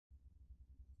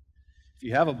If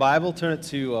you have a Bible, turn it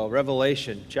to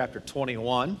Revelation chapter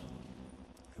 21.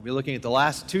 We'll be looking at the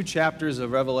last two chapters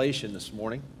of Revelation this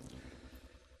morning.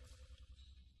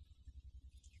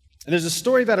 And there's a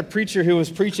story about a preacher who was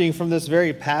preaching from this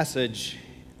very passage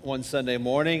one Sunday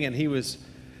morning, and he was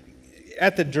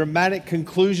at the dramatic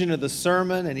conclusion of the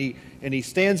sermon, and he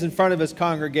stands in front of his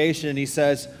congregation and he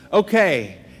says,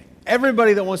 "Okay,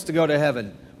 everybody that wants to go to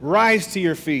heaven, rise to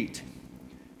your feet."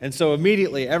 And so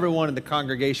immediately everyone in the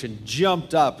congregation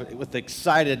jumped up with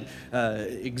excited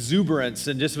exuberance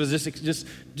and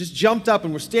just jumped up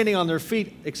and were standing on their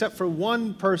feet, except for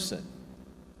one person.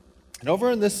 And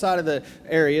over on this side of the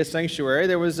area, sanctuary,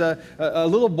 there was a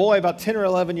little boy about 10 or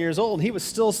 11 years old, and he was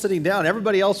still sitting down.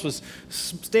 Everybody else was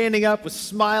standing up, was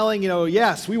smiling,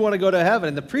 yes, we want to go to heaven.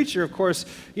 And the preacher, of course,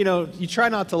 you try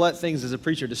not to let things as a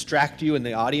preacher distract you in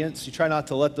the audience. You try not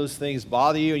to let those things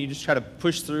bother you, and you just try to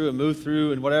push through and move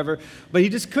through and whatever. But he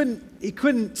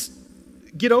couldn't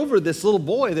get over this little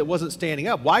boy that wasn't standing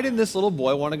up. Why didn't this little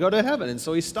boy want to go to heaven? And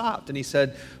so he stopped, and he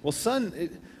said, "Well, son,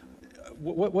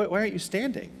 why aren't you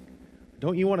standing?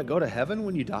 Don't you want to go to heaven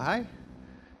when you die?"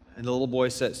 And the little boy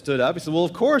stood up. He said, "Well,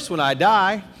 of course, when I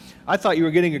die. I thought you were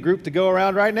getting a group to go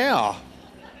around right now."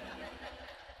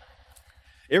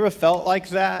 You ever felt like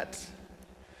that?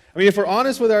 I mean, if we're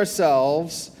honest with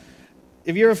ourselves,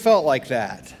 have you ever felt like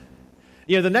that?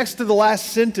 The next to the last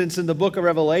sentence in the book of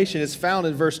Revelation is found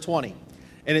in verse 20.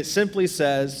 And it simply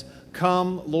says,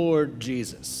 "Come, Lord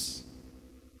Jesus.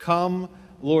 Come,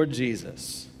 Lord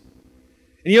Jesus."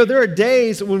 And there are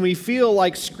days when we feel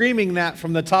like screaming that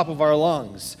from the top of our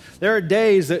lungs. There are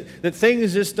days that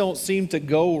things just don't seem to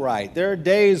go right. There are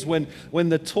days when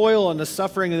the toil and the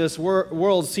suffering of this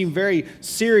world seem very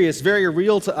serious, very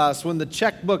real to us, when the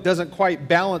checkbook doesn't quite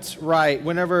balance right,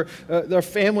 whenever their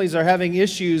families are having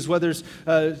issues, whether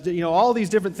there's all these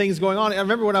different things going on. I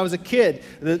remember when I was a kid,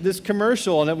 this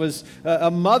commercial, and it was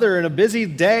a mother in a busy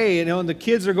day, and the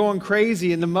kids are going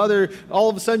crazy, and the mother, all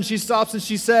of a sudden she stops and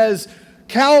she says,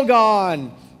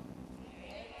 "Calgon,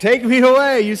 take me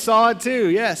away." You saw it too,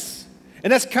 yes.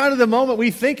 And that's kind of the moment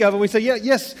we think of, and we say,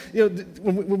 yes.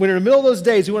 When we're in the middle of those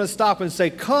days, we want to stop and say,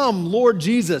 "Come, Lord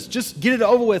Jesus, just get it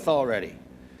over with already.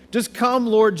 Just come,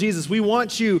 Lord Jesus. We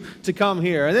want you to come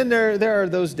here." And then there are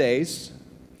those days,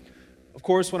 of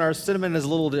course, when our sentiment is a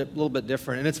little bit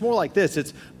different, and it's more like this: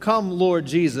 it's "Come, Lord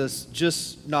Jesus,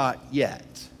 just not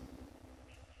yet."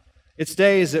 It's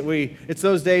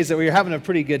those days that we're having a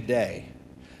pretty good day,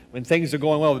 when things are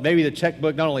going well, but maybe the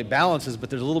checkbook not only balances, but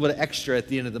there's a little bit of extra at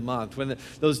the end of the month.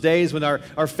 Those days when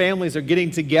our families are getting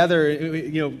together,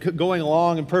 going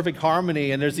along in perfect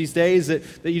harmony, and there's these days that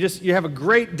you have a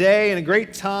great day and a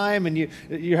great time, and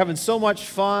you're having so much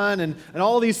fun and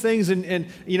all these things, and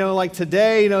like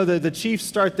today, the Chiefs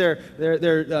start their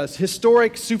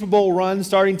historic Super Bowl run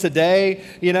starting today,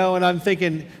 and I'm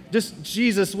thinking, just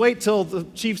Jesus, wait till the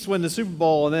Chiefs win the Super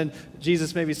Bowl, and then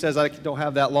Jesus maybe says, "I don't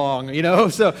have that long,"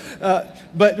 So,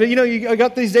 but you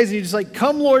got these days, and you're just like,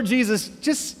 "Come, Lord Jesus,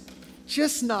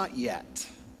 just not yet.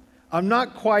 I'm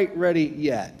not quite ready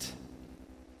yet."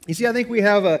 You see, I think we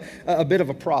have a bit of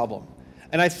a problem,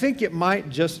 and I think it might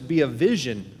just be a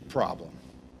vision problem.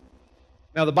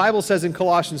 Now, the Bible says in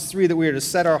Colossians 3 that we are to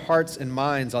set our hearts and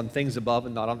minds on things above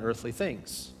and not on earthly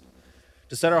things.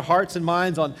 To set our hearts and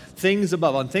minds on things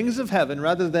above, on things of heaven,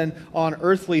 rather than on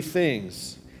earthly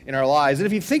things in our lives. And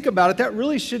if you think about it, that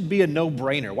really should be a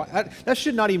no-brainer. That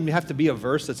should not even have to be a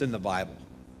verse that's in the Bible.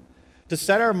 To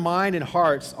set our mind and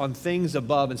hearts on things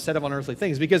above instead of on earthly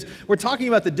things. Because we're talking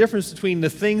about the difference between the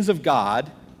things of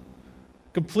God,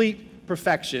 complete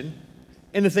perfection,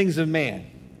 and the things of man.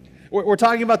 We're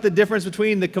talking about the difference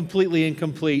between the completely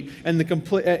incomplete and the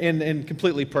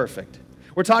completely perfect.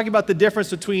 We're talking about the difference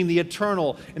between the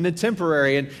eternal and the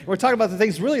temporary, and we're talking about the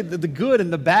things, really, the good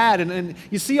and the bad, and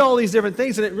you see all these different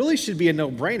things, and it really should be a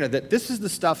no-brainer that this is the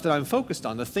stuff that I'm focused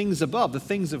on, the things above, the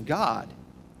things of God.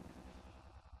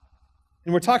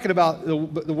 And we're talking about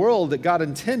the world that God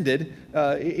intended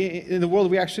in the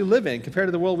world we actually live in, compared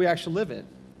to the world we actually live in.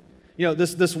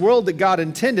 This world that God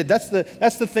intended, that's the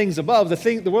things above.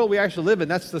 The world we actually live in,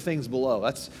 that's the things below.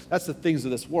 That's the things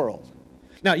of this world.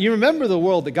 Now, you remember the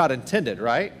world that God intended,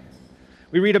 right?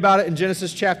 We read about it in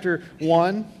Genesis chapter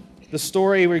 1, the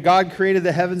story where God created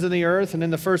the heavens and the earth, and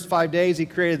in the first 5 days He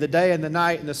created the day and the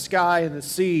night and the sky and the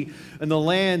sea and the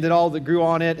land and all that grew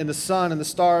on it, and the sun and the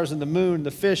stars and the moon, the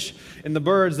fish and the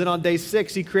birds. Then on day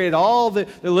 6 He created all the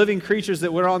living creatures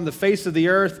that were on the face of the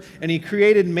earth, and He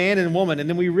created man and woman. And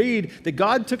then we read that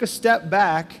God took a step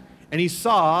back and He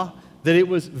saw that it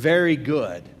was very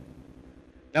good.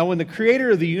 Now, when the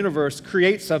creator of the universe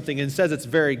creates something and says it's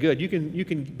very good, you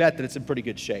can bet that it's in pretty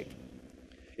good shape.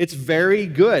 It's very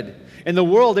good. In the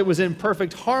world, it was in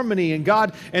perfect harmony, and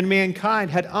God and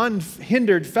mankind had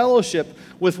unhindered fellowship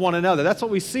with one another. That's what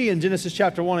we see in Genesis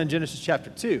chapter 1 and Genesis chapter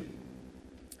 2.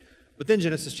 But then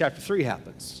Genesis chapter 3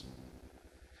 happens.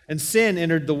 And sin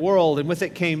entered the world, and with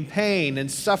it came pain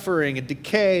and suffering and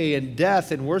decay and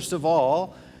death, and worst of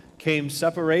all, came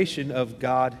separation of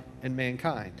God and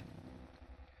mankind.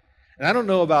 And I don't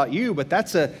know about you, but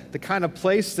that's the kind of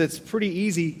place that's pretty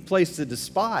easy place to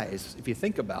despise if you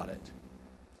think about it.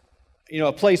 You know,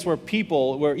 a place where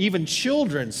people, where even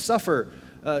children suffer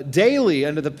daily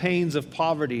under the pains of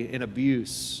poverty and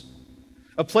abuse.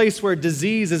 A place where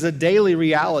disease is a daily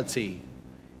reality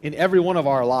in every one of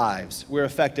our lives. We're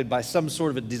affected by some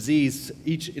sort of a disease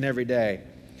each and every day.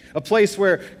 A place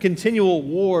where continual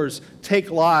wars take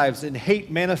lives and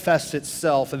hate manifests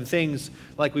itself in things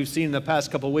like we've seen in the past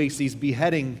couple of weeks, these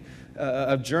beheading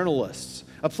of journalists.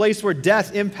 A place where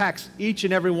death impacts each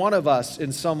and every one of us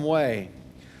in some way.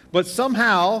 But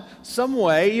somehow, some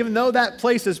way, even though that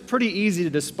place is pretty easy to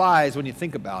despise when you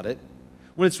think about it,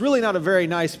 when it's really not a very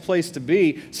nice place to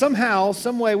be, somehow,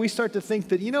 some way we start to think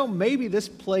that, you know, maybe this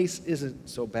place isn't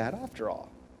so bad after all.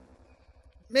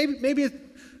 Maybe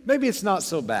it's not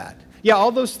so bad. Yeah,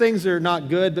 all those things are not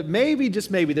good, but maybe, just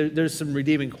maybe, there's some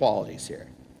redeeming qualities here.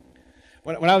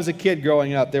 When I was a kid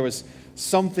growing up, there was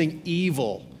something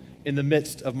evil in the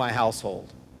midst of my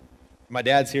household. My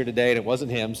dad's here today, and it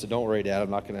wasn't him, so don't worry, Dad. I'm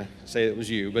not going to say it was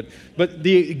you. But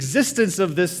the existence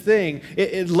of this thing,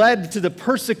 it led to the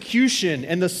persecution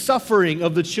and the suffering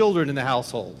of the children in the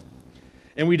household.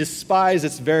 And we despise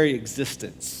its very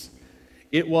existence.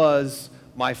 It was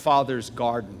my father's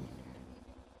garden.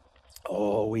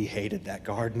 Oh, we hated that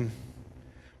garden.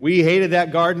 We hated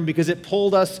that garden because it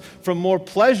pulled us from more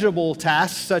pleasurable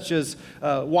tasks such as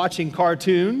watching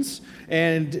cartoons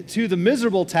and to the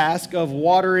miserable task of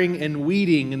watering and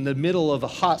weeding in the middle of a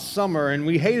hot summer. And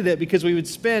we hated it because we would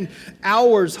spend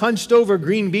hours hunched over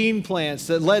green bean plants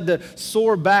that led to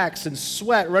sore backs and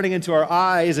sweat running into our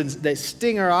eyes and they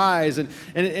sting our eyes. And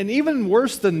even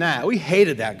worse than that, we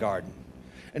hated that garden.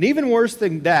 And even worse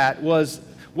than that was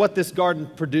what this garden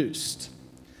produced.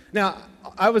 Now,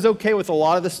 I was okay with a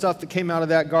lot of the stuff that came out of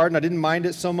that garden. I didn't mind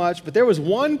it so much. But there was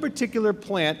one particular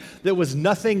plant that was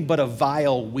nothing but a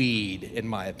vile weed, in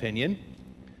my opinion.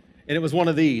 And it was one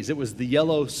of these. It was the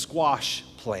yellow squash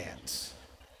plant.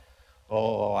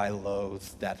 Oh, I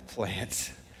loathed that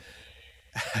plant.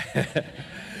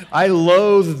 I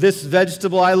loathed this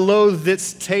vegetable. I loathed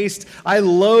its taste. I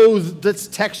loathed its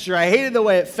texture. I hated the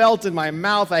way it felt in my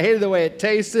mouth. I hated the way it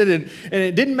tasted. And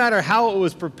it didn't matter how it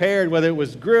was prepared, whether it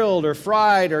was grilled or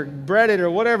fried or breaded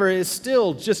or whatever, it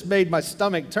still just made my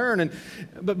stomach turn.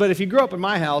 But if you grew up in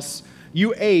my house,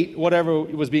 you ate whatever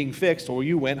was being fixed or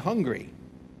you went hungry.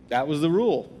 That was the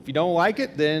rule. If you don't like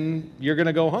it, then you're going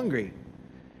to go hungry.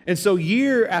 And so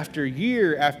year after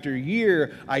year after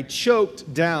year, I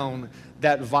choked down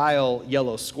that vile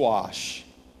yellow squash.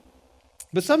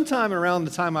 But sometime around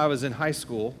the time I was in high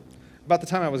school, about the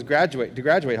time I was to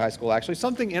graduate high school actually,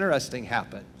 something interesting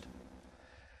happened.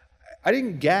 I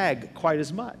didn't gag quite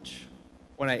as much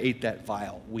when I ate that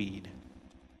vile weed.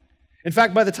 In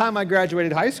fact, by the time I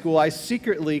graduated high school, I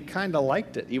secretly kind of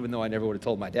liked it, even though I never would have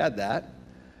told my dad that.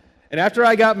 And after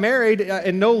I got married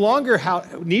and no longer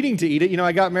needing to eat it,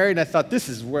 I got married and I thought, this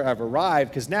is where I've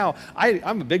arrived because now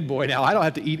I'm a big boy now. I don't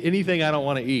have to eat anything I don't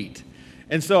want to eat.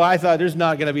 And so I thought there's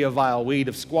not going to be a vile weed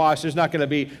of squash. There's not going to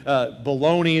be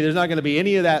bologna. There's not going to be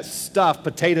any of that stuff,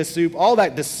 potato soup, all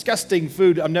that disgusting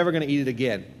food. I'm never going to eat it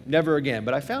again. Never again.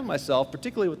 But I found myself,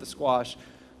 particularly with the squash,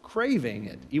 craving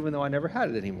it, even though I never had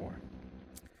it anymore.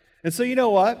 And so you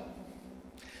know what?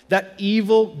 That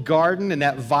evil garden and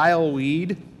that vile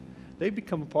weed, they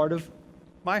become a part of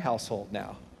my household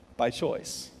now, by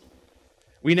choice.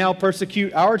 We now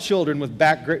persecute our children with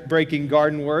back-breaking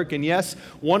garden work, and yes,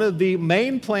 one of the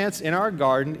main plants in our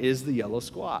garden is the yellow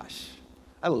squash.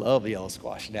 I love the yellow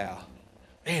squash now.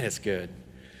 Man, it's good.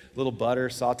 A little butter,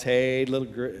 sauteed,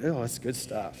 it's good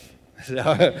stuff.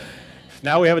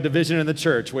 Now we have a division in the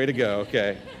church. Way to go,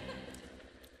 okay.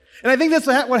 And I think that's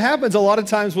what happens a lot of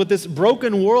times with this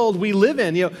broken world we live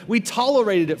in. We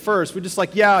tolerate it at first. We're just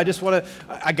like, yeah,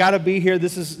 I got to be here.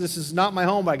 This is not my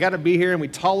home, but I got to be here. And we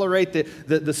tolerate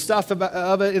the stuff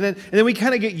of it. And then we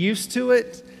kind of get used to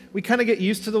it. We kind of get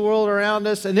used to the world around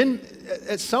us. And then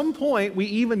at some point, we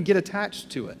even get attached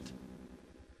to it.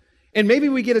 And maybe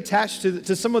we get attached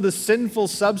to some of the sinful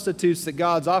substitutes that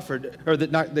God's offered, or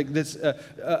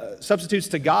substitutes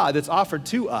to God that's offered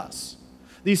to us.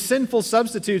 These sinful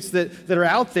substitutes that are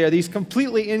out there, these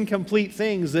completely incomplete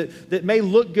things that may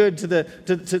look good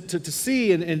to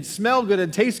see and smell good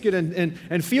and taste good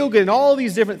and feel good and all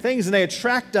these different things, and they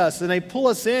attract us and they pull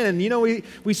us in. And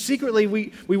we secretly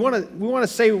we want to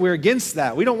say we're against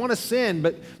that. We don't want to sin,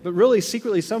 but really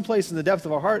secretly someplace in the depth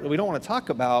of our heart that we don't want to talk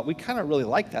about, we kind of really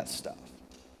like that stuff.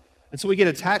 And so we get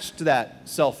attached to that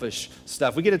selfish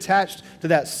stuff. We get attached to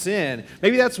that sin.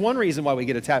 Maybe that's one reason why we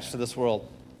get attached to this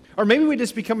world. Or maybe we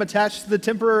just become attached to the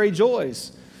temporary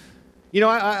joys.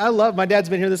 I love, my dad's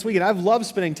been here this week, and I've loved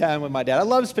spending time with my dad. I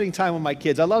love spending time with my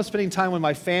kids. I love spending time with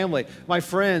my family, my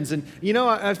friends. And,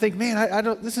 I think,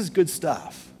 man, this is good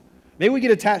stuff. Maybe we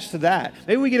get attached to that.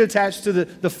 Maybe we get attached to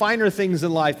the finer things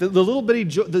in life, the little bitty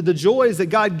the joys that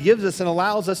God gives us and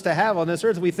allows us to have on this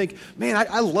earth. And we think, man,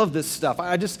 I love this stuff.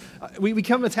 We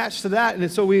become attached to that, and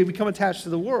so we become attached to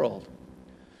the world.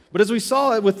 But as we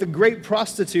saw it with the great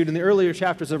prostitute in the earlier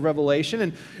chapters of Revelation,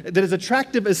 and that as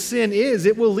attractive as sin is,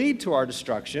 it will lead to our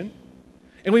destruction.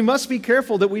 And we must be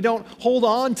careful that we don't hold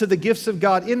on to the gifts of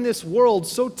God in this world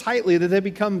so tightly that they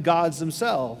become gods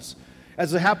themselves.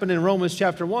 As it happened in Romans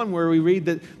chapter 1, where we read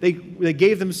that they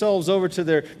gave themselves over to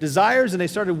their desires and they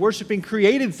started worshiping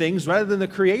created things rather than the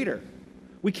Creator.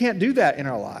 We can't do that in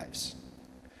our lives.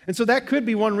 And so that could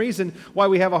be one reason why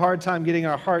we have a hard time getting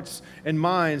our hearts and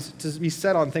minds to be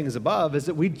set on things above, is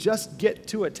that we just get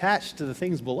too attached to the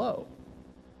things below.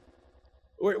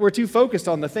 We're too focused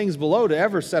on the things below to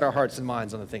ever set our hearts and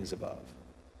minds on the things above.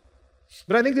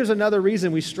 But I think there's another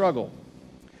reason we struggle.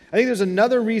 I think there's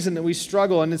another reason that we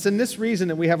struggle, and it's in this reason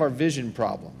that we have our vision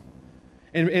problem.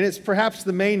 And it's perhaps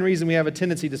the main reason we have a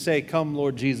tendency to say, "Come,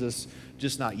 Lord Jesus,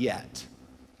 just not yet."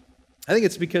 I think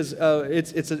it's because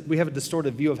we have a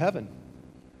distorted view of heaven.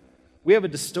 We have a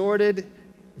distorted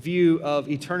view of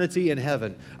eternity in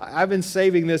heaven. I've been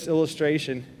saving this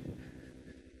illustration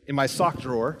in my sock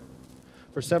drawer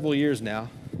for several years now.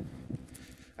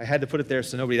 I had to put it there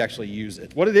so nobody'd actually use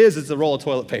it. What it is, it's a roll of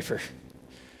toilet paper.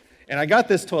 And I got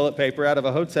this toilet paper out of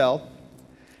a hotel,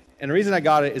 and the reason I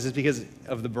got it is because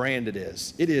of the brand it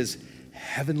is. It is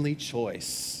Heavenly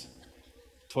Choice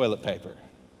toilet paper.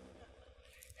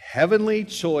 Heavenly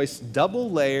Choice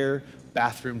double-layer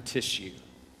bathroom tissue.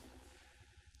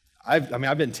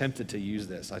 I've been tempted to use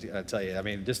this, I tell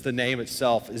you. Just the name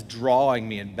itself is drawing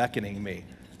me and beckoning me.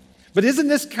 But isn't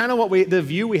this kind of the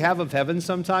view we have of heaven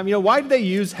sometime? Why do they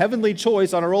use Heavenly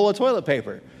Choice on a roll of toilet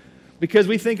paper? Because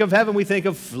we think of heaven, we think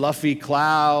of fluffy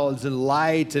clouds and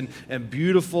light and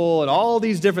beautiful and all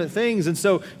these different things. And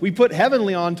so we put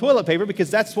heavenly on toilet paper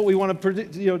because that's what we want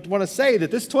to say,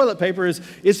 that this toilet paper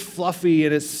is fluffy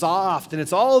and it's soft and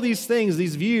it's all these things,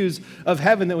 these views of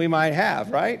heaven that we might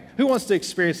have, right? Who wants to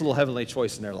experience a little Heavenly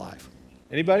Choice in their life?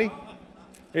 Anybody?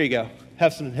 There you go.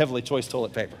 Have some Heavenly Choice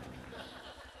toilet paper.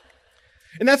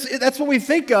 And that's what we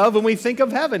think of when we think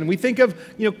of heaven. We think of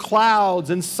clouds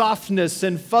and softness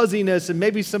and fuzziness and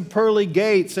maybe some pearly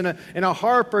gates and a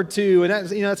harp or two. And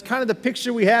that's kind of the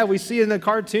picture we have. We see it in the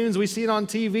cartoons. We see it on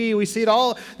TV. We see it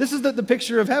all. This is the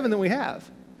picture of heaven that we have.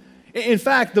 In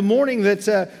fact, the morning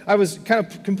that I was kind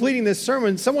of completing this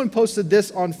sermon, someone posted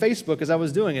this on Facebook as I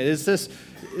was doing it. This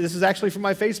is actually from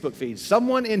my Facebook feed.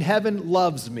 "Someone in heaven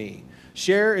loves me.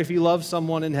 Share if you love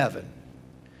someone in heaven."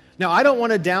 Now, I don't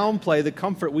want to downplay the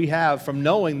comfort we have from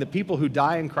knowing the people who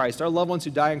die in Christ, our loved ones who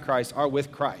die in Christ, are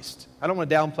with Christ. I don't want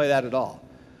to downplay that at all.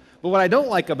 But what I don't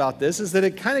like about this is that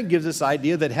it kind of gives this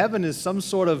idea that heaven is some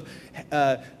sort of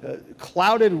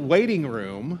clouded waiting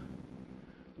room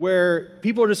where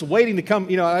people are just waiting to come.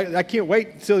 I can't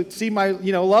wait to see my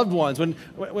loved ones. When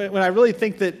I really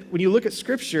think that when you look at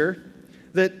Scripture,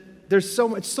 that there's so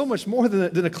much more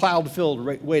than a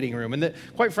cloud-filled waiting room. And that,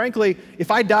 quite frankly, if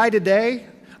I die today,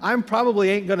 I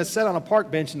probably ain't going to sit on a park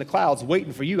bench in the clouds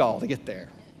waiting for you all to get there.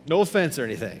 No offense or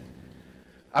anything.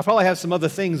 I probably have some other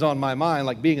things on my mind,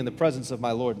 like being in the presence of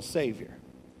my Lord and Savior.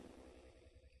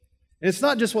 And it's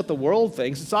not just what the world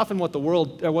thinks. It's often what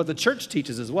the church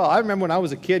teaches as well. I remember when I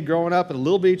was a kid growing up in a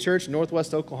little bitty church in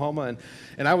northwest Oklahoma,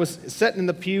 and I was sitting in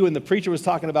the pew, and the preacher was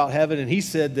talking about heaven, and he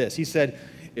said this. He said,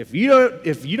 if you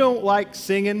don't like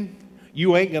singing,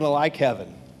 you ain't going to like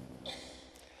heaven.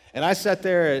 And I sat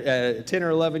there, a 10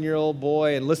 or 11-year-old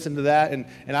boy, and listened to that.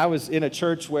 And I was in a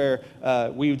church where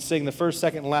we would sing the first,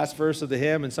 second, and last verse of the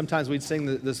hymn. And sometimes we'd sing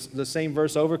the same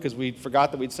verse over because we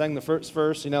forgot that we'd sang the first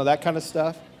verse, that kind of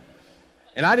stuff.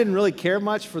 And I didn't really care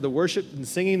much for the worship and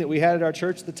singing that we had at our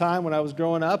church at the time when I was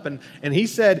growing up. And he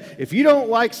said, if you don't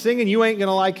like singing, you ain't going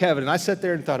to like heaven. And I sat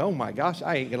there and thought, oh my gosh,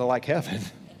 I ain't going to like heaven.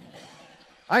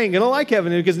 I ain't going to like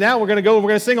heaven because now we're going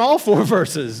to sing all 4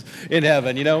 verses in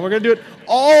heaven, We're going to do it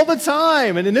all the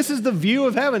time. And this is the view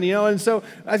of heaven, And so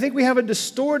I think we have a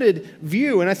distorted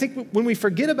view. And I think when we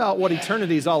forget about what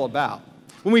eternity is all about,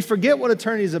 when we forget what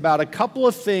eternity is about, a couple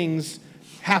of things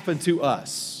happen to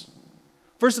us.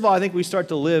 First of all, I think we start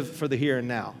to live for the here and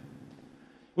now.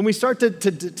 When we start to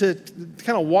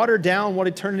kind of water down what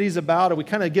eternity is about, or we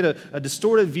kind of get a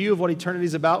distorted view of what eternity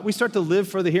is about, we start to live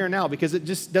for the here and now because it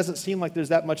just doesn't seem like there's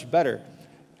that much better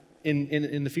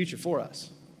in the future for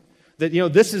us. That,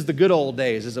 this is the good old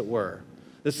days, as it were.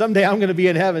 That someday I'm going to be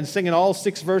in heaven singing all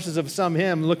 6 verses of some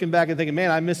hymn, looking back and thinking,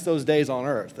 man, I miss those days on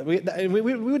earth. We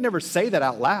would never say that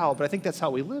out loud, but I think that's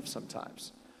how we live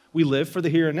sometimes. We live for the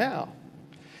here and now.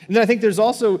 And then I think there's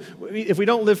also, if we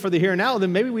don't live for the here and now,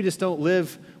 then maybe we just don't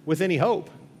live with any hope.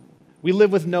 We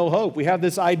live with no hope. We have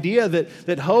this idea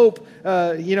that hope,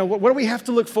 what do we have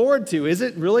to look forward to? Is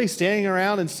it really standing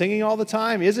around and singing all the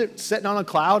time? Is it sitting on a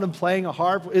cloud and playing a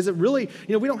harp? Is it really,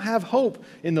 we don't have hope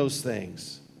in those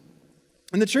things.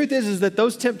 And the truth is that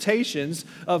those temptations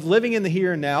of living in the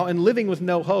here and now and living with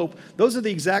no hope, those are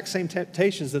the exact same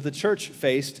temptations that the church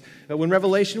faced when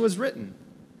Revelation was written.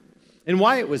 And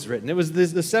why it was written. It was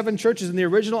the 7 churches in the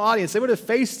original audience. They would have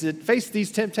faced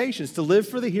these temptations to live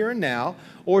for the here and now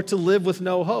or to live with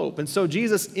no hope. And so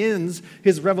Jesus ends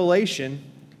his revelation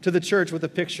to the church with a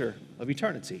picture of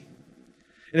eternity.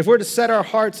 And if we're to set our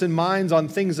hearts and minds on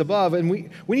things above, and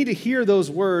we need to hear those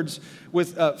words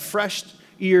with fresh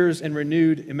ears and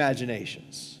renewed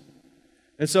imaginations.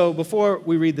 And so before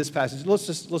we read this passage, let's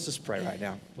just pray right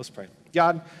now. Let's pray.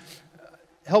 God,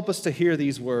 help us to hear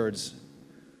these words.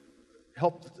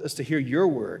 Help us to hear your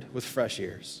word with fresh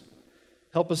ears.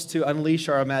 Help us to unleash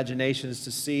our imaginations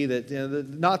to see that,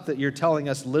 not that you're telling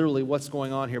us literally what's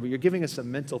going on here, but you're giving us a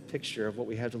mental picture of what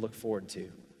we have to look forward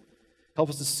to. Help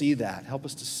us to see that. Help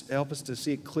us to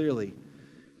see it clearly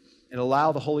and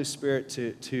allow the Holy Spirit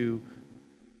to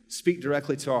speak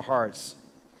directly to our hearts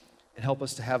and help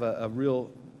us to have a real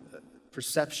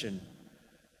perception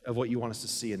of what you want us to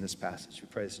see in this passage. We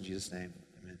pray this in Jesus' name.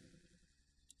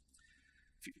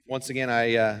 Once again,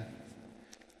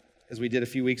 as we did a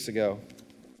few weeks ago,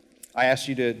 I asked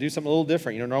you to do something a little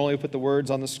different. Normally we put the words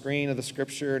on the screen of the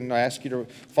scripture, and I ask you to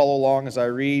follow along as I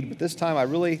read. But this time, I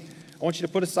want you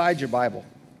to put aside your Bible.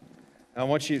 I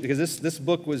want you, because this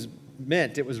book was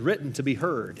written to be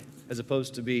heard as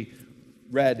opposed to be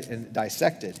read and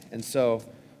dissected. And so,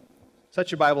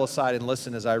 set your Bible aside and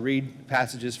listen as I read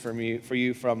passages for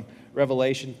you from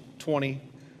Revelation 20.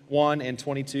 1 and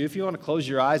 22. If you want to close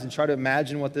your eyes and try to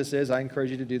imagine what this is, I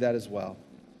encourage you to do that as well.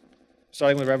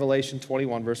 Starting with Revelation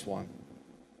 21, verse 1.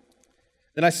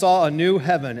 Then I saw a new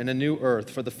heaven and a new earth,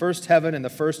 for the first heaven and the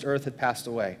first earth had passed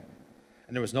away,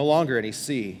 and there was no longer any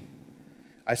sea.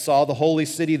 I saw the holy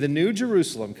city, the new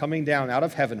Jerusalem, coming down out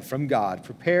of heaven from God,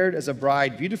 prepared as a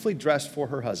bride beautifully dressed for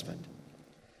her husband.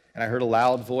 And I heard a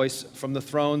loud voice from the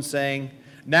throne saying,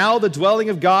 "Now the dwelling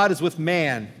of God is with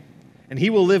man, and he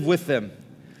will live with them.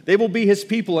 They will be his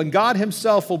people, and God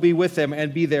himself will be with them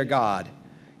and be their God.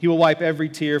 He will wipe every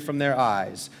tear from their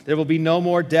eyes. There will be no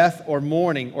more death or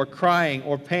mourning or crying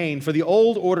or pain, for the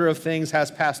old order of things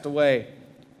has passed away."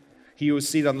 He who was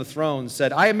seated on the throne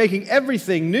said, "I am making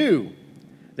everything new."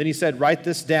 Then he said, "Write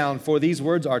this down, for these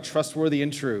words are trustworthy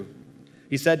and true."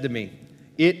 He said to me,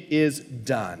 "It is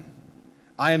done.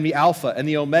 I am the Alpha and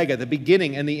the Omega, the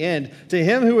beginning and the end. To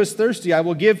him who is thirsty I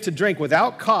will give to drink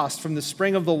without cost from the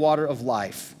spring of the water of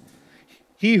life.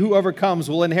 He who overcomes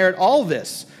will inherit all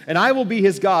this, and I will be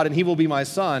his God, and he will be my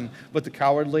son. But the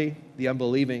cowardly, the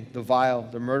unbelieving, the vile,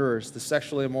 the murderers, the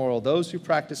sexually immoral, those who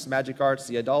practice magic arts,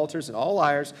 the idolaters, and all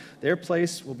liars, their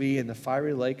place will be in the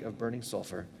fiery lake of burning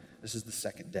sulfur. This is the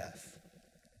second death."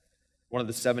 One of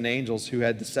the 7 angels who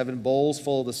had the 7 bowls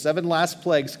full of the 7 last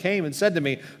plagues came and said to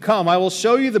me, "Come, I will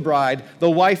show you the bride, the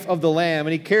wife of the Lamb."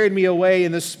 And he carried me away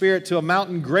in the Spirit to a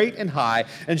mountain great and high,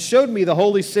 and showed me the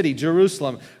holy city,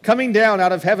 Jerusalem, coming down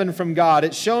out of heaven from God.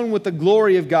 It shone with the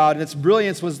glory of God, and its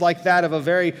brilliance was like that of a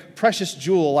very precious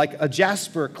jewel, like a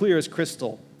jasper, clear as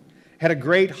crystal. Had a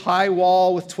great high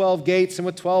wall with 12 gates and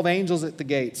with 12 angels at the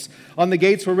gates. On the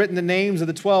gates were written the names of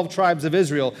the 12 tribes of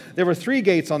Israel. There were 3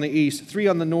 gates on the east, 3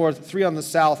 on the north, 3 on the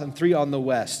south, and 3 on the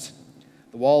west.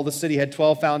 The wall of the city had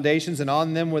 12 foundations, and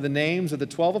on them were the names of the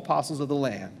 12 apostles of the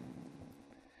Lamb.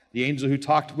 The angel who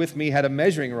talked with me had a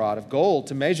measuring rod of gold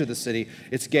to measure the city,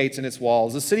 its gates and its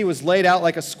walls. The city was laid out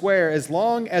like a square, as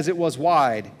long as it was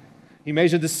wide. He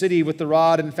measured the city with the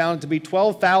rod and found it to be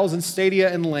 12,000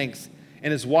 stadia in length,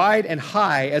 and as wide and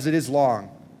high as it is long.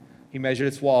 He measured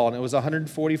its wall, and it was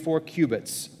 144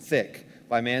 cubits thick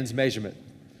by man's measurement,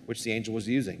 which the angel was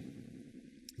using.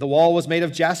 The wall was made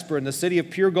of jasper, and the city of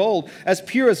pure gold, as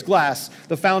pure as glass.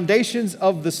 The foundations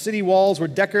of the city walls were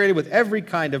decorated with every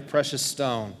kind of precious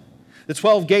stone. The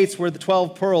 12 gates were the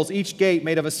 12 pearls, each gate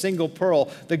made of a single pearl.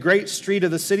 The great street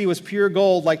of the city was pure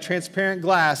gold, like transparent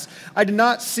glass. I did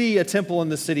not see a temple in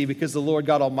the city, because the Lord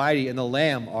God Almighty and the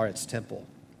Lamb are its temple.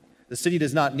 The city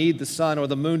does not need the sun or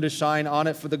the moon to shine on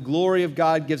it, for the glory of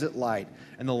God gives it light,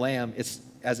 and the Lamb is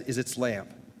its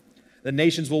lamp. The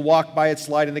nations will walk by its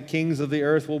light, and the kings of the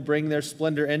earth will bring their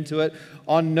splendor into it.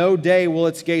 On no day will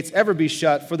its gates ever be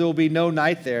shut, for there will be no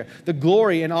night there. The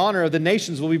glory and honor of the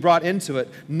nations will be brought into it.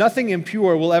 Nothing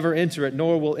impure will ever enter it,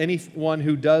 nor will anyone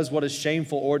who does what is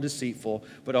shameful or deceitful,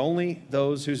 but only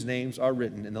those whose names are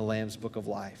written in the Lamb's book of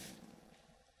life.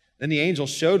 Then the angel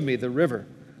showed me the river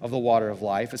of the water of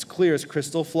life, as clear as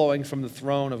crystal, flowing from the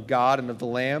throne of God and of the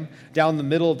Lamb, down the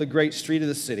middle of the great street of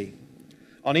the city.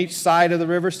 On each side of the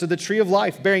river stood the tree of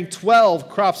life, bearing 12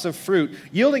 crops of fruit,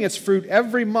 yielding its fruit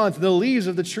every month. The leaves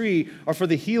of the tree are for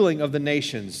the healing of the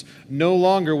nations. No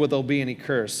longer will there be any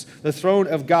curse. The throne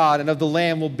of God and of the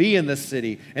Lamb will be in this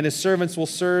city, and his servants will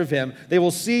serve him. They will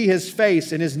see his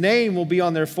face, and his name will be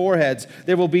on their foreheads.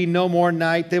 There will be no more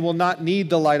night. They will not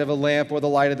need the light of a lamp or the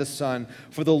light of the sun,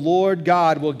 for the Lord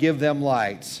God will give them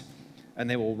light, and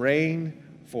they will reign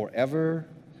forever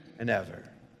and ever.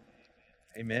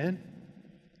 Amen.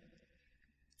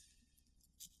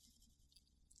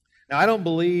 Now, I don't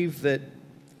believe that,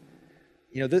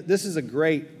 this is a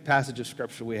great passage of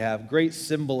Scripture we have, great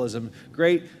symbolism,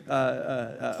 great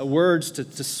words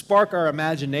to spark our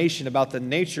imagination about the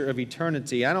nature of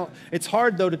eternity. It's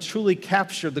hard, though, to truly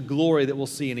capture the glory that we'll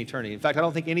see in eternity. In fact, I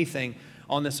don't think anything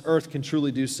on this earth can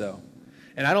truly do so.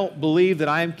 And I don't believe that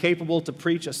I am capable to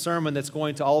preach a sermon that's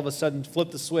going to all of a sudden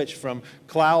flip the switch from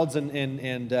clouds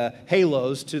and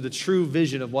halos to the true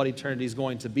vision of what eternity is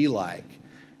going to be like.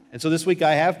 And so this week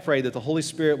I have prayed that the Holy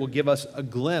Spirit will give us a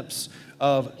glimpse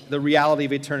of the reality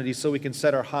of eternity so we can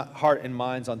set our heart and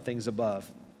minds on things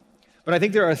above. But I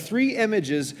think there are 3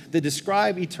 images that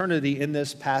describe eternity in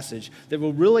this passage that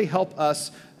will really help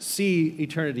us see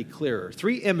eternity clearer.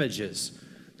 3 images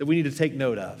that we need to take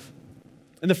note of.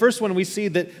 And the first one, we see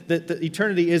that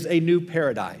eternity is a new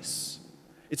paradise.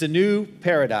 It's a new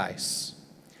paradise.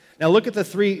 Now look at the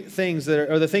 3 things that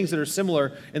are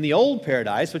similar in the old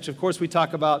paradise, which of course we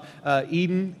talk about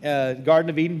Eden, Garden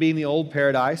of Eden being the old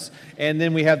paradise, and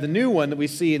then we have the new one that we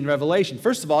see in Revelation.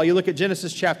 First of all, you look at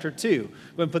Genesis chapter 2. Go ahead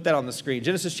and put that on the screen.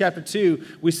 Genesis chapter 2,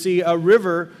 we see a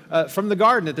river from the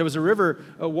garden. That there was a river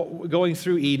going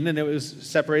through Eden, and it was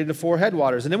separated into 4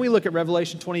 headwaters. And then we look at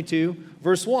Revelation 22,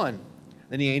 verse 1.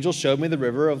 Then the angel showed me the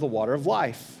river of the water of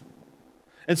life.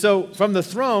 And so from the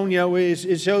throne,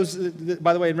 it shows,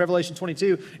 by the way, in Revelation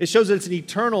 22, it shows that it's an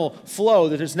eternal flow,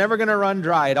 that it's never going to run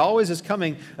dry. It always is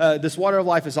coming, this water of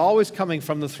life is always coming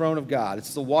from the throne of God.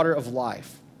 It's the water of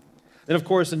life. Then, of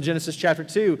course, in Genesis chapter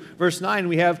 2, verse 9,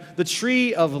 we have the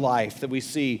tree of life that we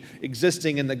see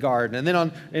existing in the garden. And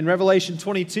then in Revelation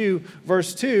 22,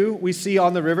 verse 2, we see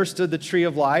on the river stood the tree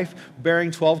of life,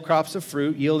 bearing 12 crops of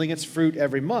fruit, yielding its fruit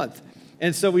every month.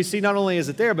 And so we see not only is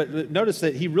it there, but notice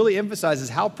that he really emphasizes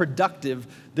how productive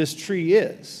this tree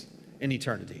is in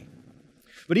eternity.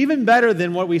 But even better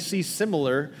than what we see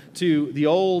similar to the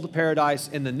old paradise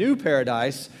and the new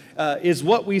paradise is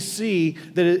what we see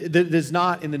that is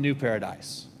not in the new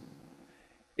paradise.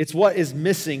 It's what is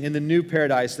missing in the new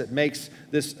paradise that makes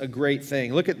this a great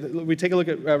thing. We take a look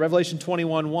at Revelation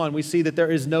 21:1. We see that there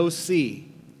is no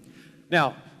sea.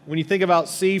 Now, when you think about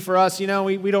sea for us, we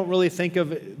don't really think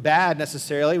of it bad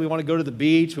necessarily. We want to go to the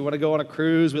beach. We want to go on a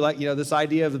cruise. We like, this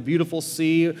idea of the beautiful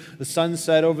sea, the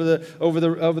sunset over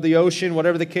the ocean,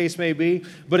 whatever the case may be.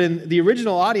 But in the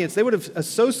original audience, they would have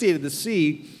associated the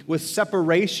sea with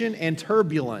separation and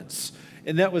turbulence.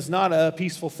 And that was not a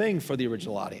peaceful thing for the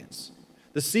original audience.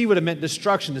 The sea would have meant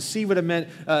destruction. The sea would have meant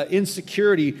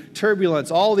insecurity,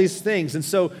 turbulence, all these things. And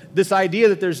so this idea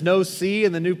that there's no sea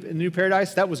in the new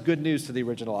paradise, that was good news to the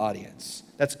original audience.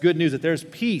 That's good news that there's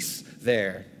peace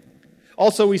there.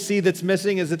 Also, we see that's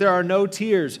missing is that there are no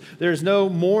tears. There's no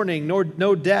mourning, nor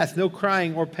no death, no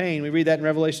crying or pain. We read that in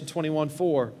Revelation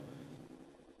 21:4.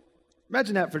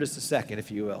 Imagine that for just a second,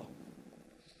 if you will.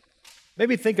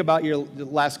 Maybe think about the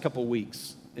last couple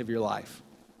weeks of your life.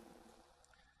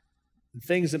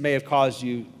 Things that may have caused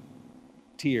you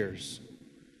tears,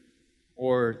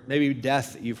 or maybe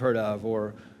death that you've heard of,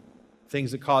 or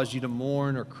things that caused you to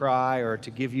mourn or cry or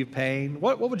to give you pain.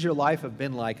 What would your life have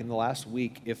been like in the last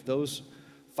week if those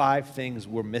 5 things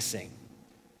were missing?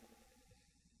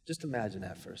 Just imagine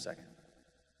that for a second.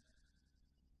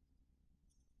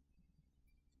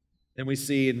 Then we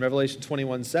see in Revelation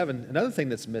 21:7, another thing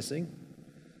that's missing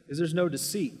is there's no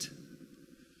deceit.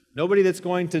 Nobody that's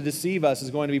going to deceive us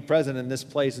is going to be present in this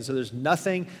place. And so there's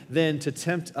nothing then to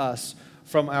tempt us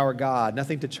from our God,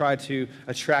 nothing to try to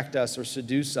attract us or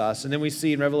seduce us. And then we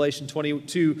see in Revelation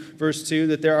 22, verse 2,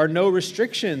 that there are no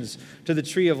restrictions to the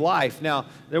tree of life. Now,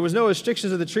 there was no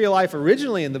restrictions to the tree of life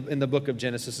originally in the book of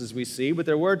Genesis, as we see, but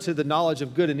there were to the knowledge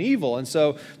of good and evil. And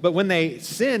so, but when they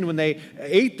sinned, when they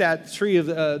ate that tree of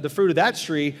the fruit of that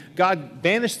tree, God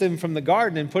banished them from the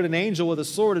garden and put an angel with a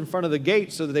sword in front of the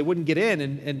gate so that they wouldn't get in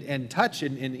and touch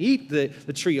and eat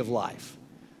the tree of life.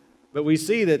 But we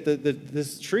see that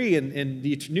this tree in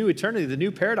the new eternity, the new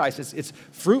paradise, it's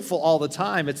fruitful all the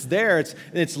time. It's there. And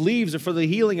its leaves are for the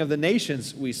healing of the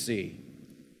nations, we see.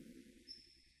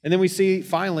 And then we see,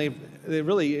 finally, it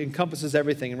really encompasses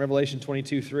everything in Revelation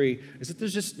 22:3, is that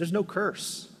there's no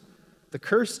curse. The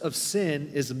curse of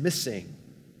sin is missing.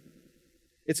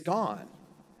 It's gone.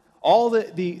 All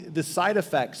the side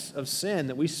effects of sin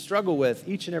that we struggle with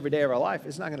each and every day of our life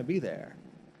is not going to be there.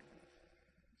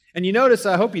 And you notice,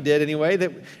 I hope you did anyway,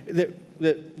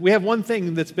 that we have one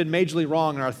thing that's been majorly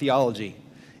wrong in our theology,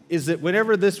 is that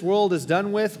whenever this world is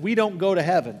done with, we don't go to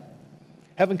heaven.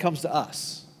 Heaven comes to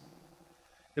us.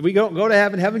 If we don't go to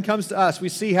heaven, heaven comes to us. We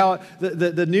see how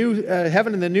the new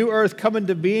heaven and the new earth come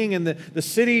into being, and the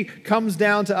city comes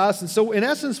down to us. And so in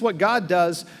essence, what God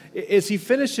does is he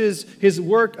finishes his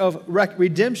work of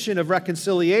redemption, of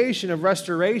reconciliation, of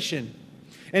restoration.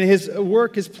 And his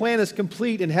work, his plan is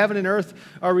complete, and heaven and earth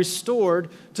are restored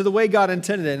to the way God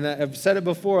intended it. And I've said it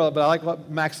before, but I like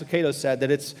what Max Lucado said, that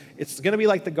it's going to be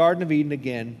like the Garden of Eden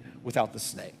again without the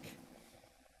snake.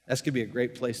 That's going to be a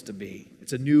great place to be.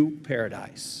 It's a new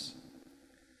paradise.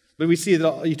 But we see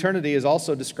that eternity is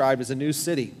also described as a new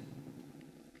city.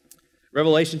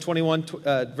 Revelation 21,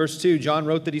 verse 2, John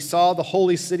wrote that he saw the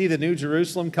holy city, the new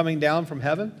Jerusalem, coming down from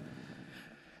heaven.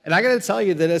 And I got to tell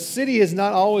you that a city has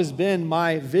not always been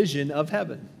my vision of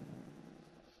heaven.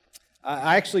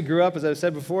 I actually grew up, as I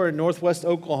said before, in northwest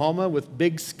Oklahoma with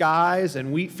big skies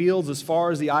and wheat fields as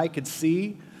far as the eye could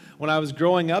see. When I was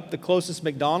growing up, the closest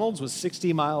McDonald's was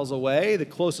 60 miles away. The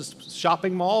closest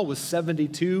shopping mall was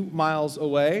 72 miles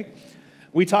away.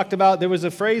 We talked about, there was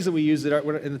a phrase that we used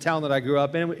in the town that I grew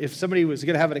up in. If somebody was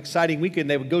going to have an exciting weekend,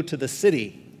 they would go to the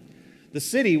city. The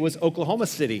city was Oklahoma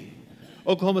City.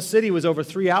 Oklahoma City was over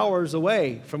 3 hours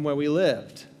away from where we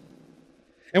lived.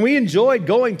 And we enjoyed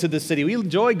going to the city. We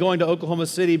enjoyed going to Oklahoma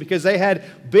City because they had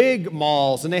big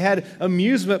malls and they had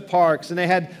amusement parks and they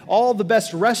had all the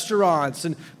best restaurants.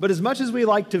 But as much as we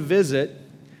like to visit,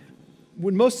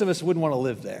 most of us wouldn't want to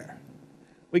live there.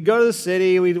 We'd go to the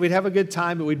city, we'd have a good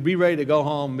time, but we'd be ready to go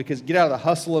home because get out of the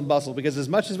hustle and bustle. Because as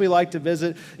much as we like to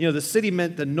visit, the city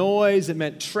meant the noise, it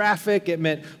meant traffic, it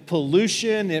meant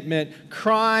pollution, it meant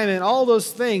crime, and all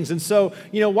those things. And so,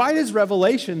 why does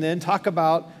Revelation then talk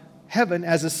about heaven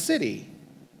as a city?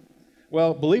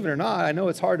 Well, believe it or not, I know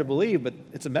it's hard to believe, but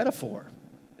it's a metaphor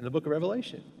in the book of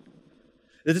Revelation.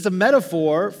 It's a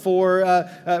metaphor for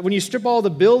when you strip all the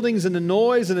buildings and the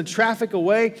noise and the traffic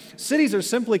away, cities are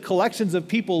simply collections of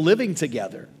people living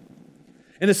together.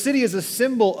 And a city is a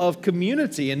symbol of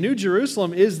community, and New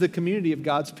Jerusalem is the community of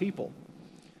God's people.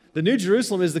 The New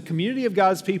Jerusalem is the community of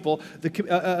God's people,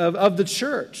 of the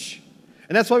church.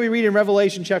 And that's why we read in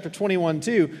Revelation chapter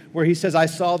 21:2, where he says, I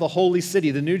saw the holy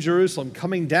city, the New Jerusalem,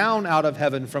 coming down out of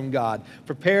heaven from God,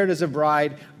 prepared as a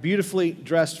bride, beautifully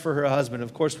dressed for her husband.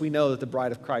 Of course, we know that the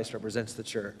bride of Christ represents the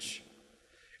church.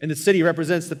 And the city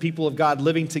represents the people of God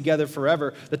living together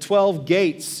forever. The 12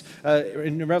 gates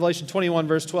in Revelation 21,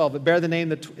 verse 12, that bear the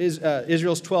name of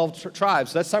Israel's 12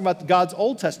 tribes. So that's talking about God's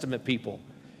Old Testament people.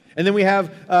 And then we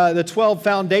have the 12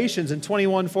 foundations in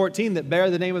 21:14 that bear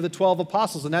the name of the 12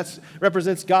 apostles, and that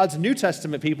represents God's New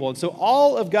Testament people. And so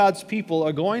all of God's people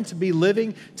are going to be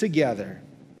living together.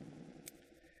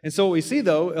 And so what we see,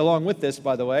 though, along with this,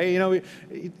 by the way,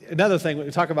 another thing, when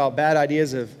we talk about bad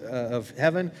ideas of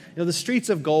heaven, the streets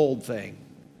of gold thing,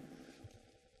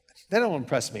 they don't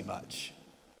impress me much.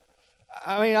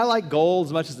 I mean, I like gold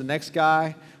as much as the next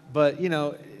guy, but,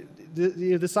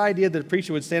 this idea that a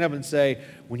preacher would stand up and say,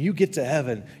 when you get to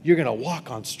heaven, you're going to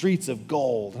walk on streets of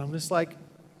gold. And I'm just like,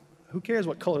 who cares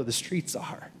what color the streets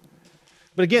are?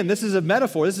 But again, this is a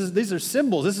metaphor. These are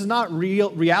symbols. This is not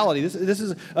reality. This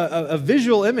is a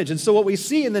visual image. And so what we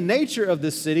see in the nature of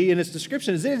this city and its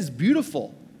description is it is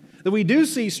beautiful. That we do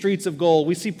see streets of gold,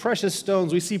 we see precious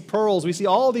stones, we see pearls, we see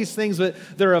all these things that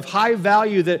are of high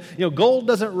value, that gold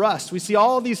doesn't rust. We see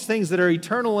all these things that are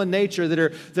eternal in nature,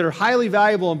 that are highly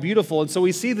valuable and beautiful. And so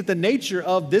we see that the nature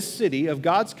of this city, of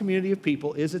God's community of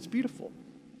people, is it's beautiful.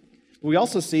 We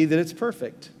also see that it's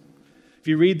perfect. If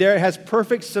you read there, it has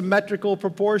perfect symmetrical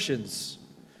proportions.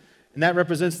 And that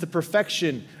represents the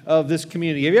perfection of this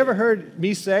community. Have you ever heard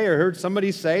me say or heard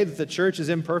somebody say that the church is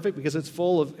imperfect because it's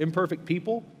full of imperfect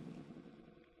people?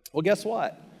 Well, guess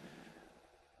what?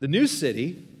 The new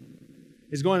city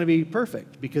is going to be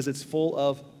perfect because it's full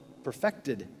of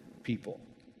perfected people.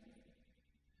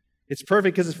 It's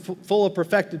perfect because it's full of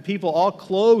perfected people, all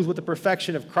clothed with the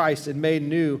perfection of Christ and made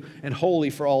new and holy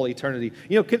for all eternity.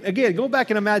 Again, go back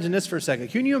and imagine this for a second.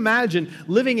 Can you imagine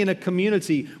living in a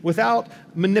community without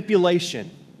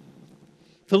manipulation?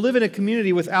 To live in a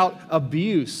community without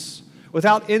abuse,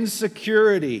 without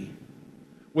insecurity,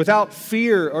 without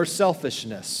fear or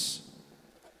selfishness?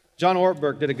 John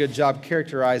Ortberg did a good job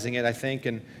characterizing it, I think,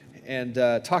 and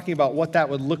talking about what that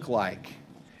would look like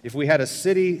if we had a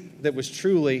city that was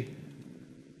truly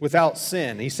without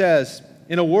sin. He says,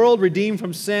 in a world redeemed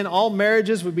from sin, all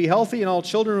marriages would be healthy and all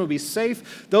children would be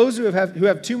safe. Those who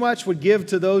have too much would give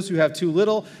to those who have too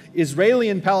little. Israeli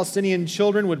and Palestinian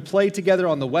children would play together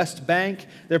on the West Bank.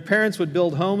 Their parents would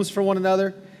build homes for one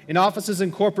another. In offices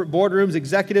and corporate boardrooms,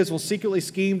 executives will secretly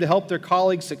scheme to help their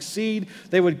colleagues succeed.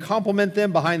 They would compliment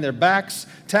them behind their backs.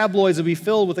 Tabloids would be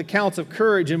filled with accounts of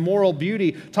courage and moral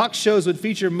beauty. Talk shows would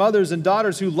feature mothers and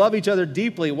daughters who love each other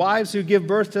deeply, wives who give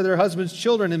birth to their husbands'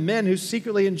 children, and men who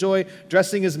secretly enjoy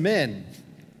dressing as men,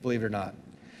 believe it or not.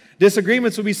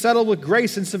 Disagreements would be settled with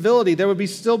grace and civility. There would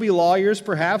still be lawyers,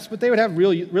 perhaps, but they would have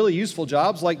really useful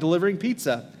jobs like delivering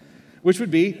pizza, which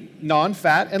would be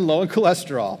non-fat and low in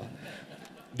cholesterol.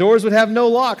 Doors would have no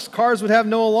locks. Cars would have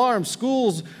no alarms.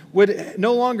 Schools would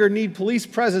no longer need police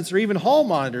presence or even hall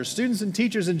monitors. Students and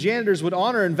teachers and janitors would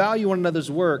honor and value one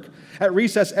another's work. At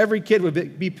recess, every kid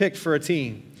would be picked for a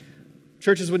team.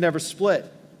 Churches would never split.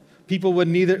 People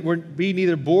would be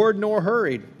neither bored nor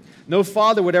hurried. No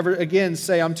father would ever again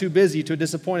say, I'm too busy, to a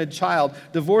disappointed child.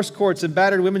 Divorce courts and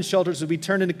battered women's shelters would be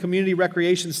turned into community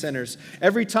recreation centers.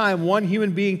 Every time one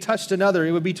human being touched another,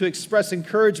 it would be to express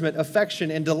encouragement, affection,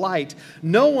 and delight.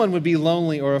 No one would be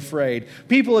lonely or afraid.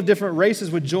 People of different races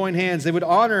would join hands. They would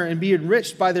honor and be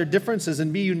enriched by their differences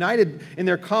and be united in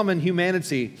their common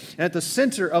humanity. And at the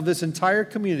center of this entire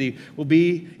community will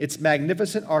be its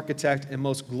magnificent architect and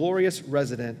most glorious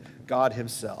resident, God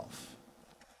Himself.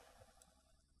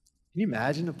 Can you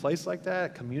imagine a place like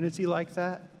that, a community like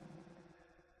that?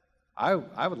 I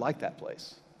would like that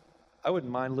place. I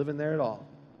wouldn't mind living there at all.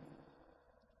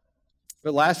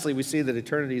 But lastly, we see that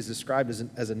eternity is described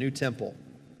as a new temple.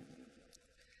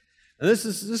 And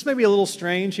this may be a little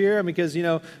strange here because,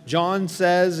 John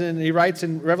says, and he writes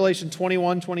in Revelation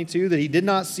 21:22 that he did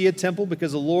not see a temple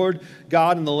because the Lord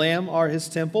God and the Lamb are His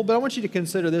temple. But I want you to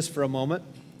consider this for a moment.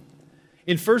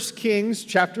 In 1 Kings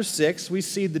chapter 6, we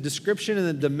see the description and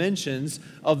the dimensions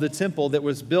of the temple that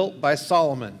was built by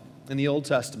Solomon in the Old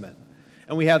Testament.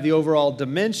 And we have the overall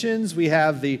dimensions, we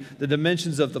have the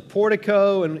dimensions of the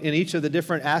portico and each of the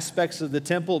different aspects of the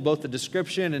temple, both the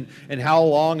description and how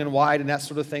long and wide and that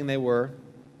sort of thing they were.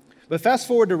 But fast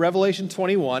forward to Revelation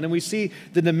 21, and we see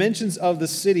the dimensions of the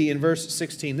city in verse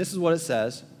 16. This is what it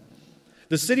says.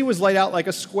 The city was laid out like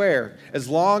a square, as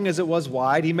long as it was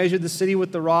wide. He measured the city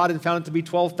with the rod and found it to be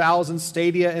 12,000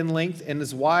 stadia in length and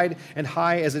as wide and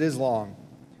high as it is long.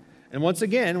 And once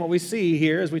again, what we see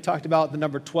here, as we talked about the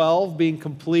number 12 being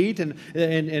complete,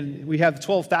 and we have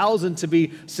 12,000 to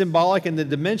be symbolic, and the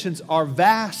dimensions are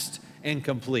vast and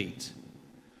complete.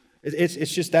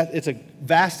 It's just that it's a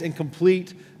vast and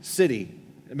complete city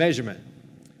measurement.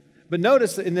 But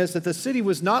notice in this that the city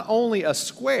was not only a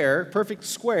square, perfect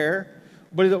square,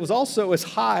 but it was also as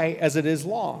high as it is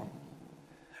long.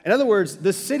 In other words,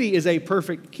 the city is a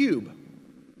perfect cube.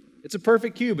 It's a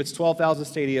perfect cube. It's 12,000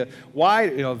 stadia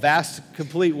wide, vast,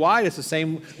 complete wide. It's the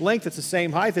same length. It's the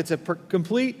same height. It's a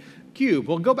complete cube.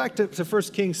 Well, go back to 1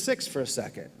 Kings 6 for a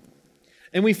second.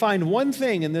 And we find one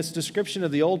thing in this description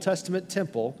of the Old Testament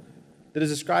temple that is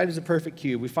described as a perfect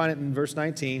cube. We find it in verse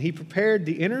 19. He prepared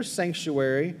the inner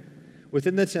sanctuary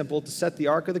within the temple to set the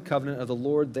Ark of the Covenant of the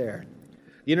Lord there.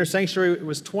 The inner sanctuary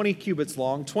was 20 cubits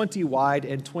long, 20 wide,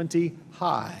 and 20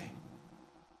 high.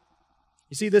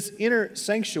 You see, this inner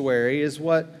sanctuary is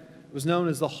what was known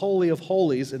as the Holy of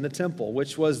Holies in the temple,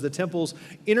 which was the temple's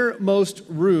innermost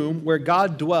room where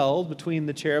God dwelled between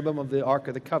the cherubim of the Ark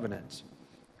of the Covenant.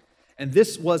 And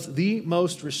this was the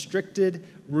most restricted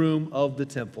room of the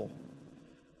temple.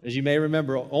 As you may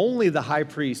remember, only the high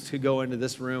priest could go into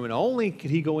this room, and only could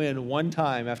he go in one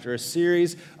time after a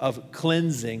series of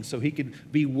cleansing so he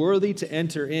could be worthy to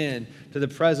enter in to the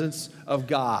presence of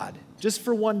God, just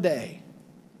for one day.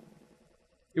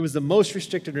 It was the most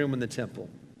restricted room in the temple.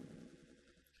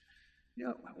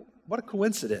 What a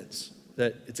coincidence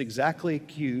that it's exactly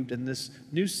cubed, and this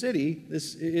new city,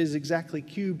 this is exactly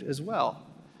cubed as well.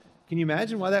 Can you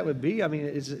imagine why that would be? I mean,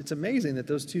 it's amazing that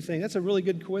those two things, that's a really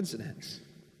good coincidence.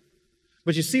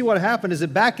 But you see what happened is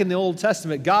that back in the Old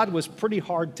Testament, God was pretty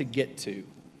hard to get to.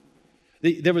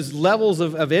 There was levels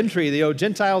of entry. The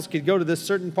Gentiles could go to this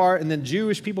certain part, and then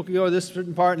Jewish people could go to this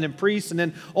certain part, and then priests, and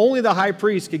then only the high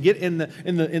priest could get in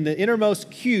the innermost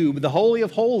cube, the Holy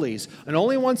of Holies, and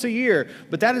only once a year.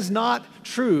 But that is not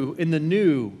true in the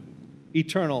new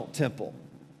eternal temple.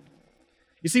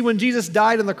 You see, when Jesus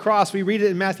died on the cross, we read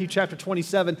it in Matthew chapter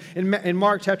 27, in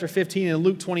Mark chapter 15, and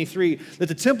Luke 23, that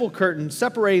the temple curtain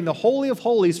separating the Holy of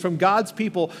Holies from God's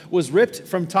people was ripped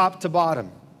from top to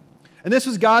bottom. And this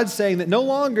was God saying that no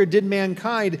longer did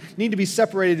mankind need to be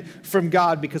separated from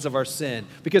God because of our sin,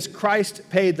 because Christ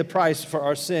paid the price for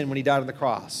our sin when he died on the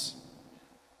cross.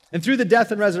 And through the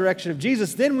death and resurrection of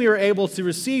Jesus, then we are able to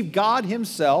receive God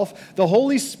himself, the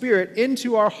Holy Spirit,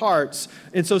 into our hearts.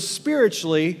 And so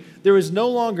spiritually, there is no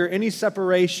longer any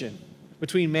separation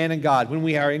between man and God when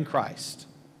we are in Christ.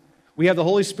 We have the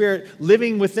Holy Spirit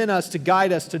living within us to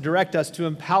guide us, to direct us, to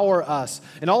empower us.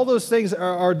 And all those things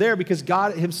are there because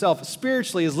God himself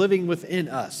spiritually is living within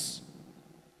us.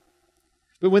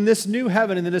 But when this new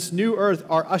heaven and this new earth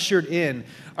are ushered in,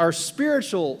 our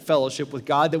spiritual fellowship with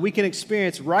God that we can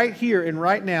experience right here and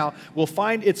right now will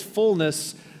find its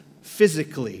fullness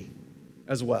physically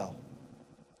as well.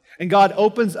 And God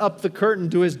opens up the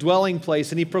curtain to his dwelling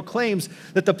place, and he proclaims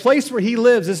that the place where he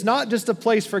lives is not just a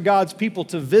place for God's people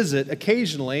to visit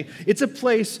occasionally, it's a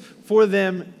place for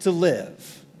them to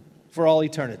live for all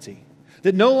eternity.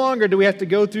 That no longer do we have to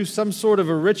go through some sort of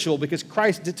a ritual because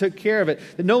Christ took care of it.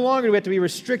 That no longer do we have to be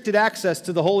restricted access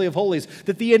to the Holy of Holies.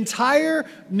 That the entire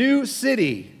new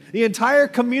city, the entire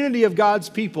community of God's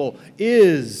people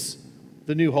is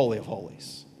the new Holy of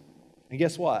Holies. And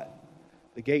guess what?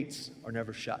 The gates are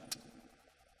never shut.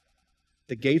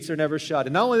 The gates are never shut.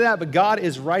 And not only that, but God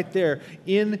is right there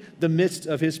in the midst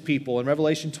of his people. In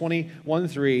Revelation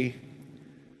 21:3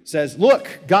 says,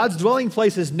 look, God's dwelling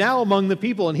place is now among the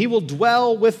people, and he will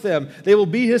dwell with them. They will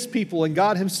be his people, and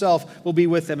God himself will be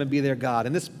with them and be their God.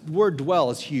 And this word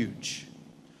dwell is huge.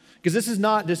 Because this is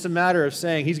not just a matter of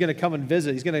saying he's going to come and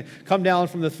visit. He's going to come down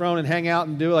from the throne and hang out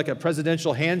and do like a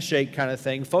presidential handshake kind of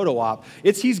thing, photo op.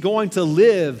 It's he's going to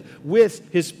live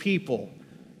with his people.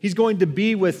 He's going to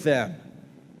be with them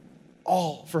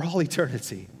for all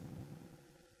eternity.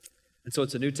 And so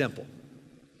it's a new temple.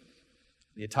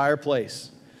 The entire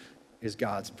place is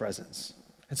God's presence.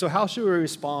 And so how should we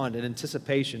respond in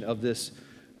anticipation of this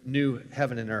new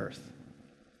heaven and earth?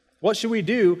 What should we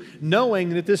do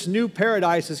knowing that this new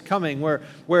paradise is coming where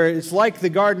it's like the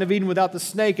Garden of Eden without the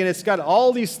snake and it's got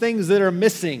all these things that are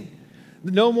missing?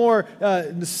 No more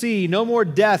sea, no more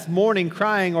death, mourning,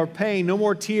 crying, or pain, no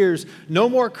more tears, no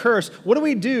more curse. What do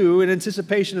we do in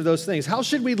anticipation of those things? How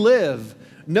should we live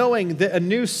knowing that a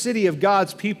new city of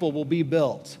God's people will be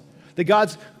built? That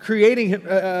God's creating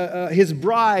his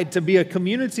bride to be a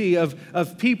community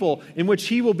of people in which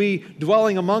he will be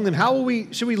dwelling among them. How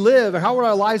should we live, or how will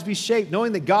our lives be shaped,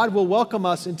 knowing that God will welcome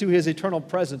us into his eternal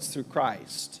presence through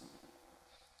Christ?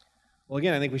 Well,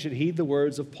 again, I think we should heed the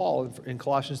words of Paul in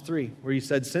Colossians 3, where he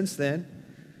said, since then,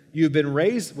 you have been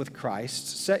raised with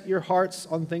Christ. Set your hearts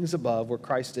on things above, where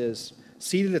Christ is,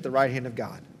 seated at the right hand of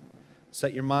God.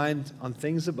 Set your mind on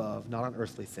things above, not on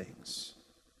earthly things.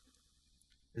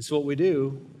 And so what we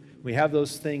do, we have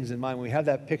those things in mind, when we have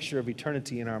that picture of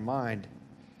eternity in our mind,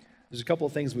 there's a couple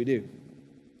of things we do.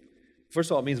 First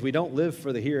of all, it means we don't live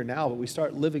for the here and now, but we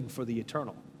start living for the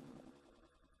eternal.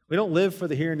 We don't live for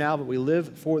the here and now, but we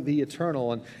live for the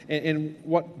eternal. And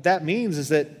what that means is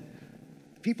that,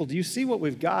 people, do you see what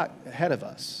we've got ahead of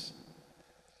us?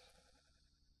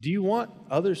 Do you want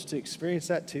others to experience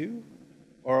that too?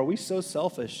 Or are we so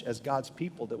selfish as God's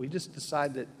people that we just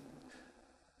decide that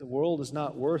the world is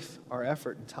not worth our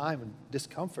effort and time and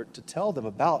discomfort to tell them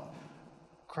about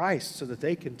Christ so that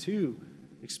they can too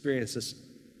experience this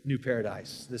new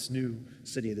paradise, this new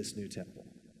city, this new temple?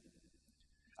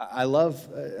 I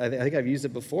think I've used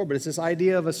it before, but it's this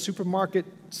idea of a supermarket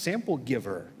sample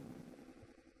giver.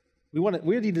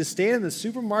 We need to stand in the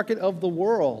supermarket of the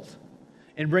world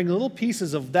and bring little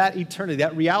pieces of that eternity,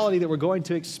 that reality that we're going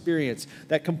to experience,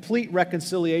 that complete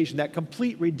reconciliation, that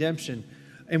complete redemption.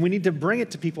 And we need to bring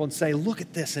it to people and say, look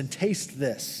at this and taste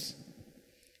this.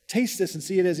 Taste this and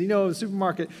see it as, the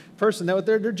supermarket person,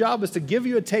 their job is to give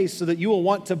you a taste so that you will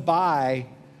want to buy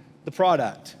the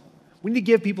product. We need to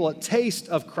give people a taste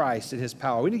of Christ and his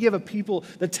power. We need to give people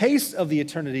the taste of the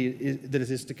eternity that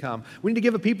is to come. We need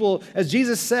to give people, as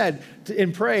Jesus said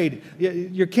and prayed,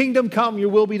 your kingdom come, your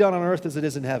will be done on earth as it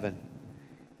is in heaven.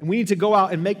 And we need to go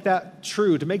out and make that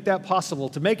true, to make that possible,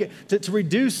 to make it, to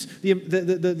reduce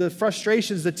the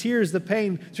frustrations, the tears, the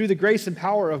pain through the grace and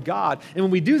power of God. And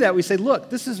when we do that, we say, look,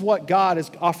 this is what God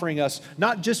is offering us,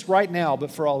 not just right now,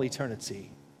 but for all eternity.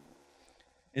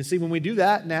 And see, when we do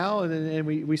that now, and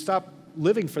we stop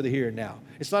living for the here and now.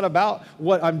 It's not about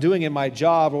what I'm doing in my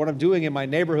job or what I'm doing in my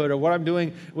neighborhood or what I'm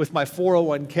doing with my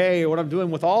 401k or what I'm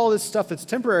doing with all this stuff that's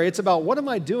temporary. It's about what am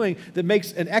I doing that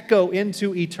makes an echo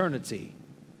into eternity.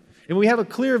 And we have a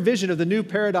clear vision of the new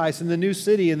paradise and the new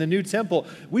city and the new temple.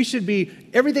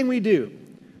 Everything we do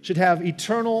should have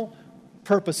eternal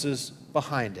purposes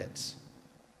behind it.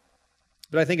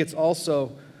 But I think it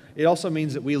also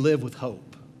means that we live with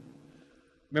hope.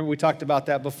 Remember we talked about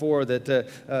that before, that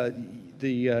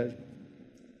the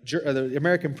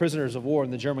American prisoners of war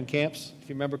in the German camps, if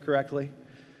you remember correctly,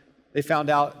 they found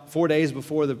out 4 days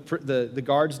before the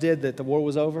guards did that the war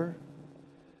was over.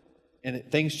 And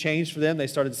things changed for them. They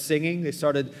started singing. They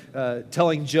started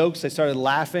telling jokes. They started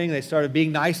laughing. They started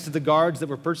being nice to the guards that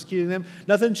were persecuting them.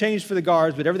 Nothing changed for the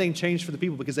guards, but everything changed for the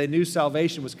people because they knew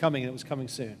salvation was coming and it was coming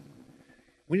soon.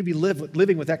 We need to be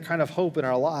living with that kind of hope in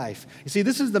our life. You see,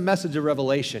 this is the message of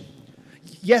Revelation.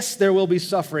 Yes, there will be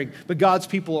suffering, but God's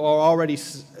people are already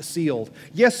sealed.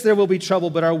 Yes, there will be trouble,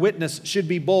 but our witness should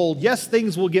be bold. Yes,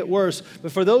 things will get worse,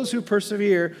 but for those who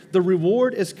persevere, the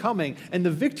reward is coming, and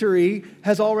the victory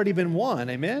has already been won.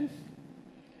 Amen?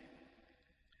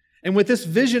 And with this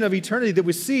vision of eternity that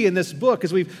we see in this book,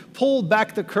 as we've pulled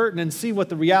back the curtain and see what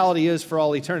the reality is for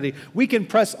all eternity, we can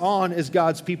press on as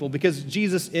God's people because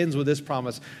Jesus ends with this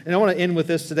promise. And I want to end with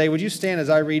this today. Would you stand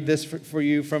as I read this for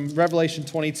you from Revelation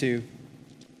 22?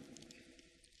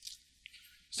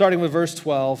 Starting with verse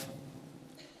 12.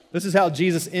 This is how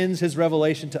Jesus ends his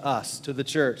revelation to us, to the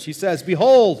church. He says,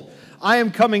 "Behold, I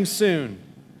am coming soon.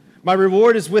 My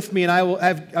reward is with me, and I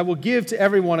will give to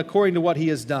everyone according to what he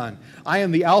has done. I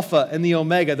am the Alpha and the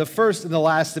Omega, the first and the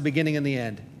last, the beginning and the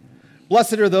end.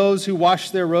 Blessed are those who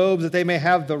wash their robes, that they may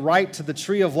have the right to the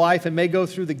tree of life and may go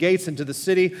through the gates into the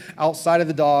city outside of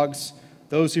the dogs.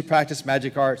 Those who practice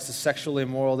magic arts, the sexually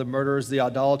immoral, the murderers, the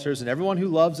idolaters, and everyone who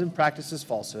loves and practices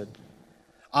falsehood.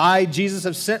 I, Jesus,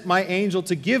 have sent my angel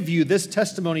to give you this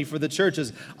testimony for the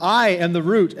churches. I am the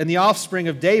root and the offspring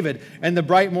of David and the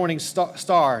bright morning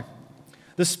star.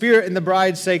 The Spirit and the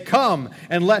bride say, 'Come,'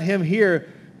 and let him hear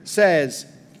says,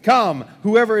 'Come.'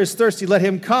 Whoever is thirsty, let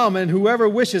him come, and whoever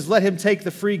wishes, let him take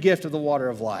the free gift of the water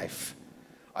of life.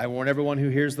 I warn everyone who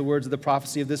hears the words of the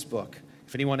prophecy of this book.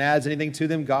 If anyone adds anything to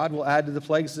them, God will add to the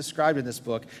plagues described in this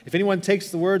book. If anyone takes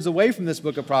the words away from this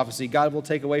book of prophecy, God will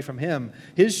take away from him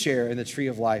his share in the tree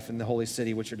of life and the holy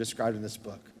city, which are described in this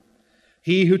book.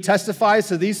 He who testifies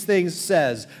to these things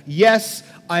says, 'Yes,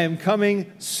 I am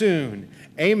coming soon.'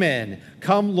 Amen.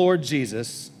 Come, Lord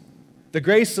Jesus." The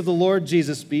grace of the Lord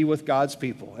Jesus be with God's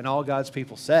people. And all God's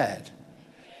people said,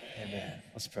 Amen.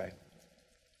 Let's pray.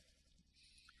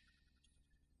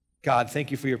 God,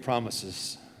 thank you for your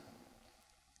promises.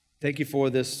 Thank you for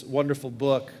this wonderful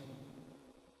book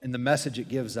and the message it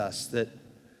gives us that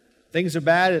things are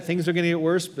bad, that things are going to get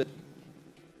worse, but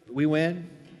we win.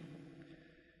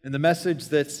 And the message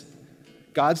that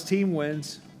God's team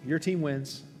wins, your team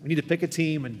wins. We need to pick a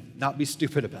team and not be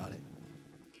stupid about it.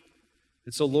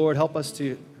 And so, Lord, help us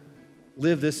to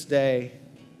live this day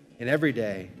and every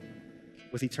day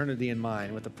with eternity in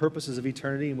mind, with the purposes of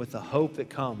eternity and with the hope that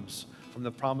comes from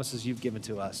the promises you've given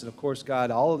to us. And of course,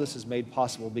 God, all of this is made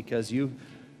possible because you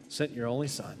sent your only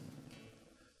Son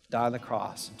to die on the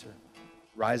cross and to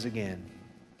rise again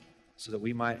so that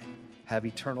we might have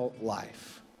eternal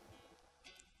life.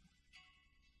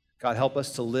 God, help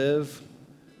us to live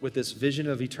with this vision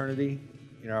of eternity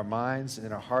in our minds and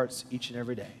in our hearts each and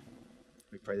every day.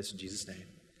 We pray this in Jesus' name.